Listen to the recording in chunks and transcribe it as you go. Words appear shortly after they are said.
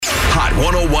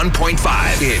101.5.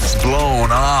 It's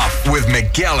Blown Off with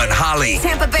Miguel and Holly.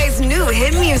 Tampa Bay's new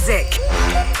hit music.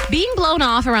 Being blown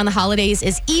off around the holidays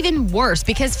is even worse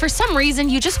because for some reason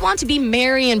you just want to be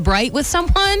merry and bright with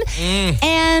someone.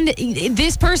 And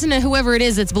this person, whoever it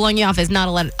is that's blowing you off, is not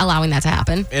allowing that to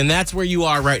happen. And that's where you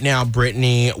are right now,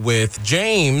 Brittany, with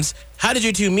James. How did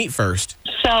you two meet first?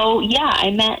 So, yeah,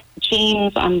 I met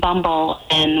James on Bumble,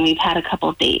 and we've had a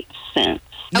couple dates since.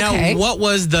 Okay. Now, what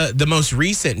was the most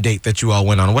recent date that you all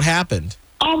went on? What happened?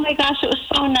 Oh, my gosh, it was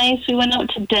so nice. We went out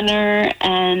to dinner,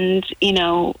 and,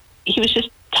 he was just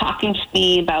talking to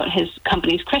me about his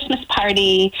company's Christmas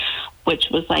party, which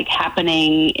was like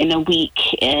happening in a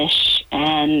week-ish.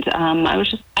 And I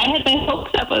had my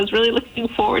hopes up. I was really looking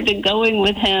forward to going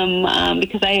with him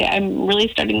because I'm really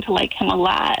starting to like him a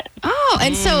lot. Oh,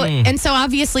 and so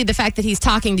obviously the fact that he's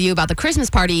talking to you about the Christmas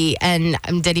party, and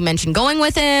did he mention going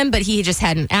with him, but he just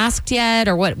hadn't asked yet,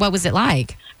 or what was it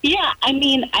like? Yeah, I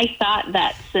mean, I thought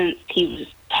that since he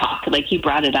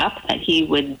brought it up, that he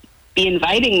would be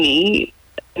inviting me.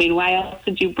 I mean, why else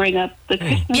would you bring up the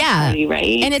Christmas party,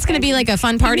 right? And it's going to be like a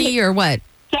fun party or what?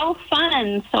 So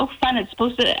fun. It's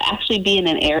supposed to actually be in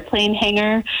an airplane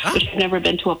hangar, which I've never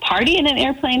been to a party in an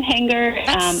airplane hangar.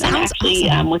 That and actually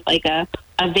awesome. With like a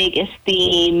Vegas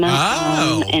theme.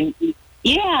 And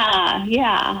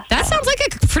yeah. That sounds like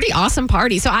a pretty awesome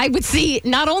party. So I would see,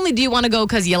 not only do you want to go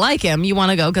because you like him, you want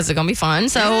to go because it's going to be fun.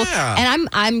 So, Yeah. And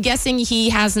I'm guessing he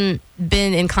hasn't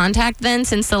been in contact then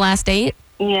since the last date?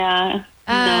 Yeah.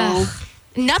 No.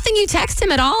 Nothing you text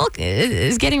him at all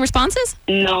is getting responses?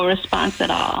 No response at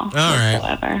all. right.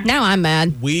 Whatsoever. Now I'm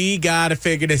mad. We got to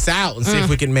figure this out and see if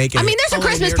we can make it. I mean, there's a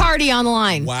Christmas party on the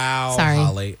line. Wow, Sorry.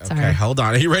 Holly. Okay, Sorry. hold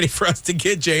on. Are you ready for us to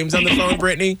get James on the phone,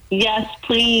 Brittany? Yes,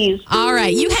 please. All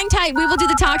right, you hang tight. We will do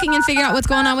the talking and figure out what's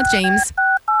going on with James.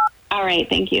 All right,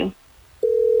 thank you.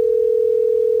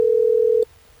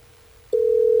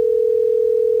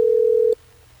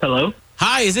 Hello?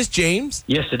 Hi, is this James?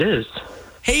 Yes, it is.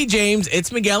 Hey, James.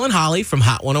 It's Miguel and Holly from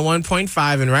Hot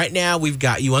 101.5, and right now we've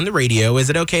got you on the radio. Is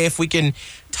it okay if we can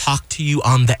talk to you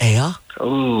on the air?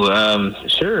 Oh,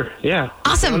 sure. Yeah.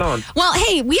 What's Awesome. going on? Well,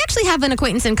 hey, we actually have an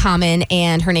acquaintance in common,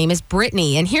 and her name is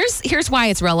Brittany. And here's why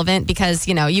it's relevant, because,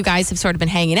 you guys have sort of been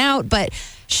hanging out, but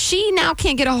she now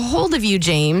can't get a hold of you,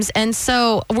 James. And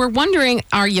so we're wondering,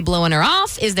 are you blowing her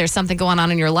off? Is there something going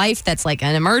on in your life that's like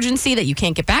an emergency that you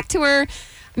can't get back to her?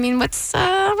 I mean, what's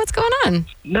going on?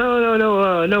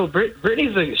 No.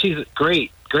 Brittany's she's a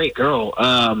great girl.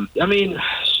 Okay.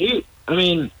 Let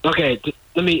me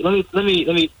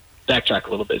backtrack a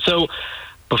little bit. So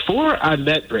before I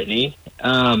met Brittany,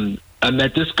 I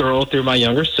met this girl through my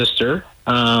younger sister.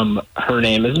 Her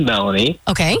name is Melanie.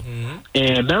 Okay.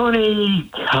 And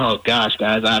Melanie, oh gosh,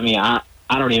 guys, I mean, I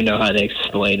don't even know how to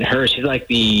explain her. She's like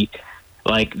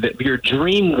your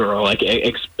dream girl.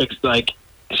 Like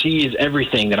she is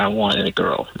everything that I want in a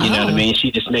girl. You know what I mean?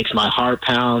 She just makes my heart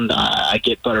pound. I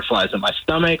get butterflies in my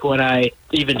stomach when I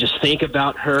even just think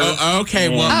about her.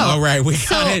 Okay. All right. We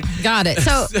got it. Got it.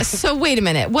 So wait a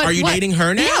minute. Are you dating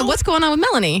her now? Yeah. What's going on with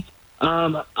Melanie?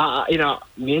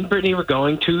 Me and Brittany were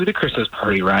going to the Christmas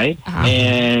party, right?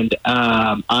 And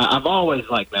I've always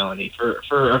liked Melanie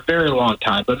for a very long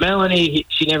time. But Melanie,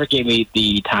 she never gave me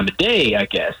the time of day, I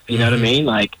guess. You know what I mean?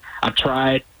 Like, I've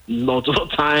tried multiple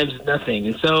times, nothing.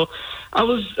 And so I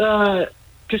was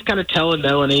just kind of telling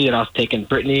Melanie that I was taking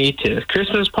Brittany to the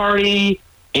Christmas party.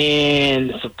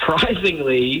 And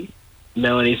surprisingly,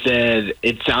 Melanie said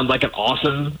it sounds like an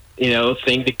awesome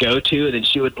thing to go to, and then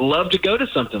she would love to go to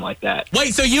something like that.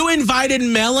 Wait, so you invited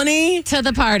Melanie to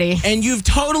the party, and you've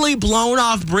totally blown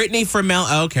off Brittany for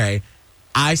Okay,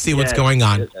 I see what's going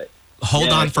on. Hold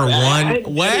on for one.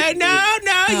 Wait, no,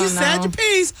 you said your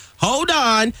piece. Hold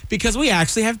on, because we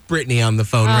actually have Brittany on the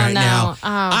phone right now.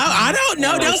 I don't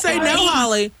know. Don't say no,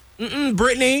 Holly.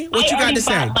 Brittany, what you got to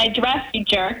say? My dress, you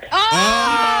jerk.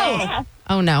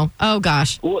 Oh no! Oh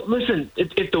gosh! Well, listen.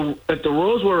 If the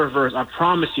roles were reversed, I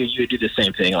promise you would do the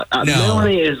same thing. No.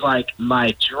 Melanie is like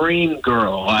my dream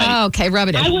girl. Okay, rub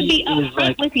it in. I would be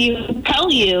upfront with you, tell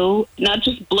you, not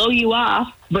just blow you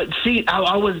off. But see,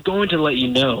 I was going to let you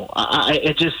know.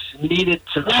 I just needed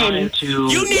some time to.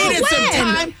 You needed some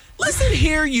time. Listen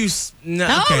here, you. No,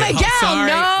 okay, Miguel, sorry.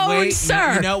 no, Wait,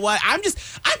 sir. You know what? I'm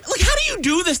like, how do you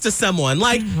do this to someone?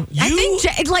 Like, you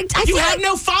I have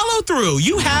no follow through.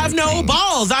 You have no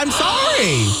balls. I'm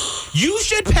sorry. You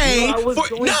should pay I was for.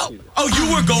 going No. to. Oh,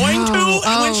 you were going to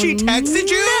when she texted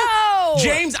you? No.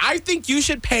 James, I think you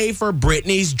should pay for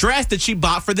Brittany's dress that she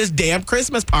bought for this damn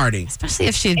Christmas party. Especially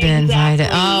if she'd been invited.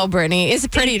 Exactly. Oh, Brittany, it's a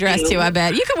pretty dress too. I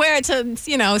bet you could wear it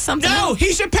to something. No,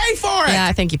 he should pay for it. Yeah,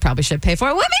 I think you probably should pay for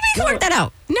it. Well, maybe we can work that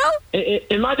out. No.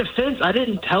 In my defense, I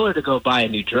didn't tell her to go buy a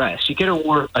new dress. She could have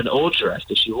worn an old dress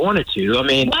if she wanted to. I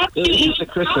mean, Why it was you just a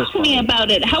Christmas talk to me party.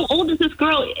 about it? How old is this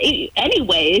girl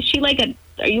anyway? Is she like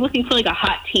are you looking for like a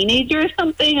hot teenager or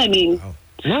something? I mean,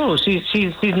 No, she's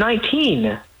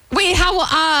 19. Wait,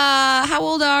 how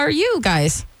old are you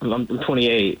guys? I'm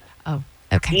 28. Oh,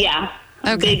 okay. yeah,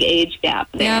 Okay. big age gap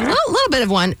there. Yeah, a little bit of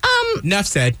one. Enough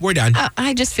said. We're done.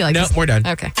 I just feel like Nope, we're done.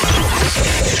 Okay.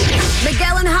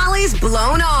 Miguel and Holly's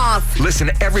Blown Off.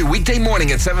 Listen every weekday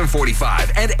morning at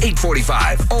 7:45 and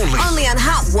 8:45 Only on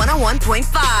Hot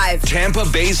 101.5. Tampa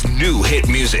Bay's new hit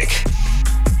music.